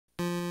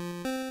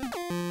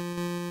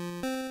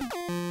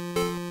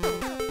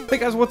Hey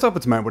guys, what's up?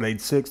 It's Matt with Ire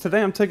H848.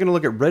 Today I'm taking a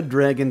look at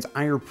Redragon's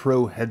Ire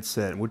Pro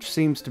headset, which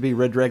seems to be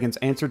Redragon's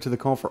answer to the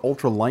call for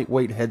ultra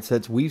lightweight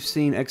headsets we've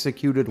seen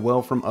executed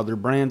well from other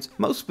brands,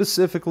 most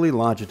specifically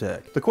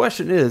Logitech. The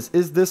question is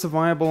this a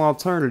viable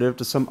alternative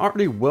to some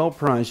already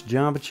well-priced,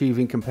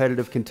 job-achieving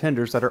competitive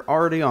contenders that are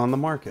already on the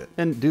market?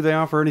 And do they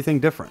offer anything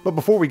different? But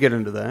before we get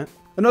into that,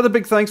 another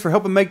big thanks for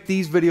helping make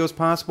these videos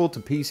possible to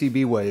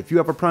PCBWay. If you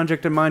have a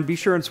project in mind, be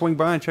sure and swing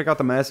by and check out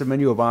the massive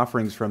menu of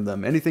offerings from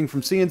them. Anything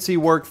from CNC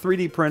work,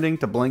 3D printing,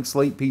 to blank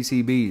slate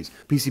PCBs.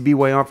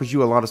 PCBWay offers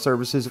you a lot of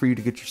services for you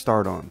to get your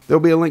start on.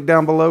 There'll be a link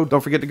down below.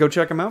 Don't forget to go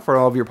check them out for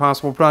all of your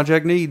possible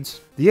project needs.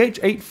 The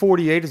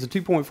H848 is a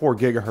 2.4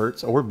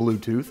 GHz or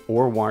Bluetooth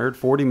or wired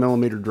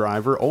 40mm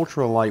driver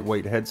ultra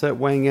lightweight headset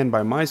weighing in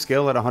by my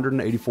scale at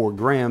 184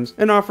 grams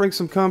and offering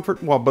some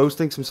comfort while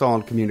boasting some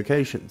solid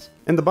communications.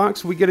 In the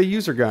box we get a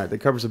user guide that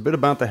covers a bit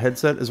about the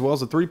headset as well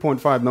as a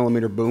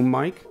 3.5mm boom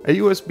mic, a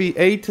USB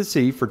A to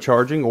C for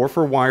charging or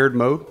for wired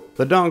mode,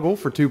 the dongle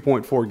for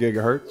 2.4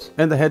 GHz,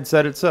 and the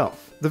headset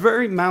itself. The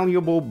very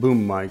malleable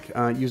boom mic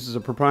uses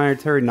a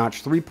proprietary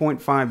notched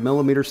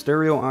 3.5mm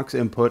stereo aux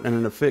input and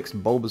an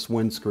affixed bulbous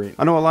windscreen.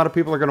 I know a lot of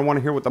people are going to want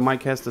to hear what the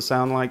mic has to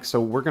sound like, so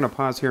we're going to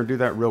pause here and do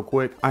that real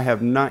quick. I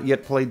have not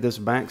yet played this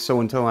back, so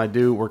until I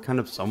do, we're kind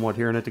of somewhat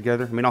hearing it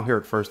together. I mean, I'll hear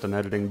it first in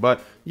editing,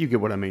 but you get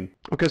what I mean.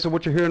 Okay, so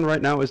what you're hearing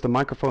right now is the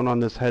microphone on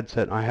this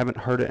headset. I haven't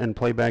heard it in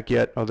playback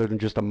yet, other than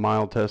just a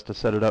mild test to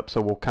set it up, so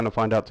we'll kind of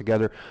find out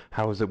together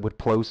how is it with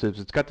plosives.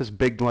 It's got this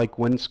big like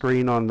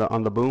windscreen on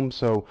the boom,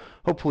 so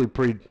hopefully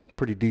pretty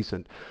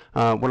decent.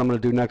 What I'm going to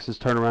do next is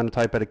turn around and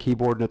type at a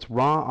keyboard, and it's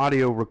raw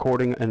audio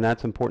recording, and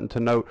that's important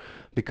to note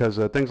because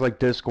things like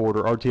Discord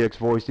or RTX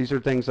voice, these are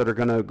things that are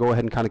going to go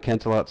ahead and kind of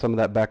cancel out some of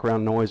that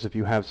background noise if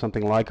you have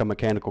something like a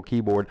mechanical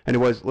keyboard.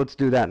 Anyways, let's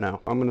do that now.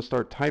 I'm going to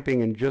start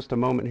typing in just a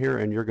moment here,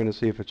 and you're going to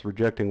see if it's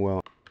rejecting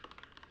well.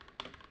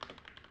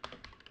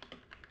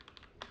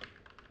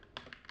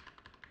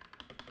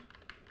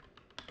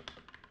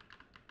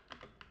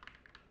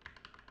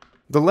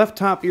 The left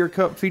top ear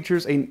cup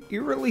features an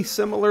eerily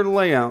similar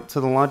layout to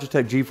the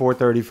Logitech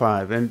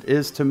G435 and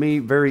is to me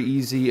very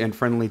easy and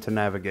friendly to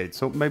navigate,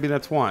 so maybe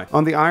that's why.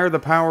 On the Ire, the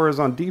power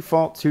is on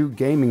default to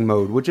gaming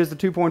mode, which is the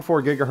 2.4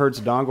 GHz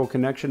dongle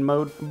connection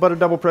mode, but a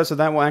double press of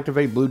that will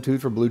activate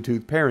Bluetooth for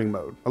Bluetooth pairing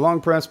mode. A long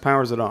press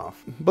powers it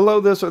off. Below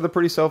this are the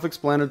pretty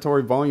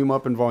self-explanatory volume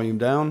up and volume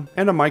down,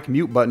 and a mic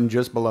mute button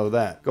just below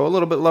that. Go a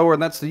little bit lower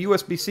and that's the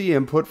USB-C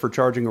input for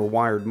charging or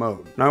wired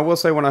mode. Now I will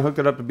say when I hooked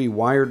it up to be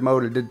wired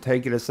mode, it did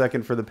take it a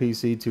second for the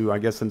PC to, I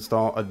guess,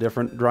 install a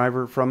different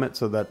driver from it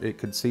so that it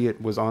could see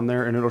it was on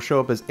there, and it'll show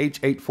up as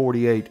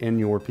H848 in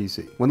your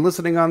PC. When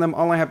listening on them,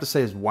 all I have to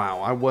say is wow,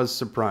 I was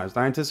surprised.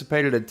 I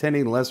anticipated a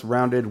tinny, less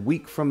rounded,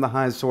 weak from the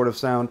highs sort of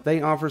sound.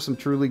 They offer some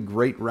truly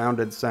great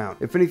rounded sound.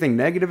 If anything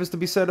negative is to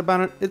be said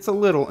about it, it's a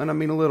little, and I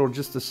mean a little,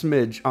 just a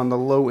smidge on the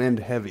low end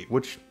heavy,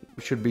 which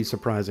should be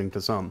surprising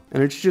to some.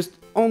 And it's just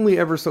only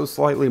ever so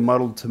slightly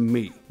muddled to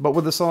me. But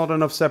with a solid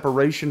enough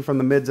separation from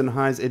the mids and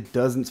highs, it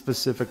doesn't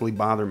specifically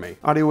bother me.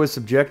 Audio is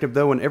subjective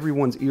though, and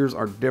everyone's ears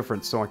are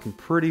different, so I can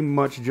pretty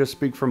much just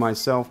speak for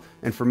myself,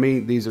 and for me,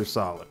 these are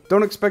solid.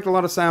 Don't expect a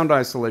lot of sound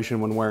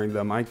isolation when wearing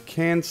them. I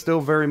can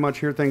still very much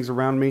hear things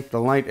around me.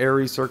 The light,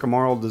 airy,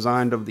 circumaural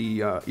design of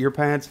the ear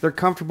pads, they're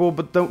comfortable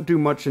but don't do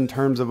much in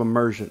terms of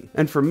immersion.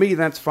 And for me,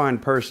 that's fine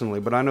personally,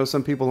 but I know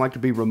some people like to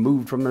be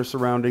removed from their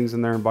surroundings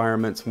and their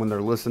environments when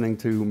they're listening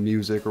to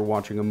music or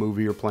watching a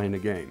movie or playing a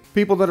game.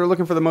 People that are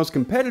looking for the most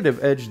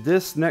competitive edge,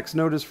 this next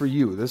note is for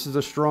you. This is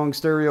a strong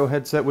stereo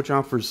headset which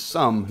offers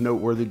some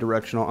noteworthy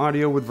directional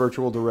audio with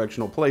virtual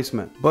directional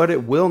placement, but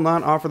it will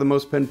not offer the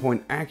most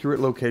pinpoint accurate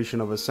location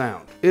of a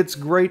sound. It's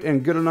great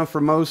and good enough for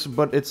most,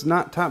 but it's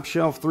not top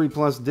shelf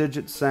 3+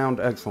 digit sound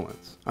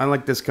excellence. I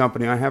like this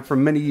company. I have for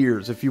many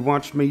years. If you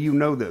watched me, you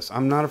know this.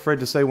 I'm not afraid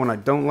to say when I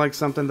don't like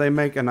something they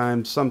make, and I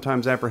am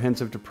sometimes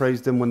apprehensive to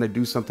praise them when they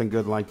do something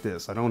good like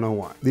this. I don't know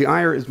why. The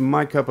Ire is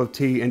my cup of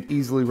tea and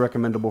easily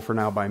recommendable for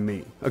now by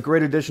me. A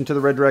great addition to the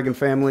Redragon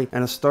family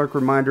and a stark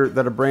reminder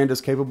that a brand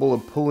is capable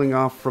of pulling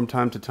off from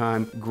time to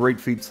time great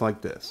feats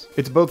like this.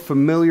 It's both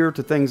familiar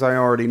to things I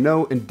already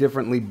know and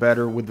differently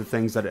better with the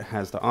things that it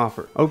has to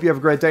offer. I hope you have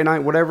a great day, night,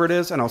 whatever it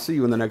is, and I'll see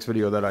you in the next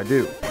video that I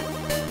do.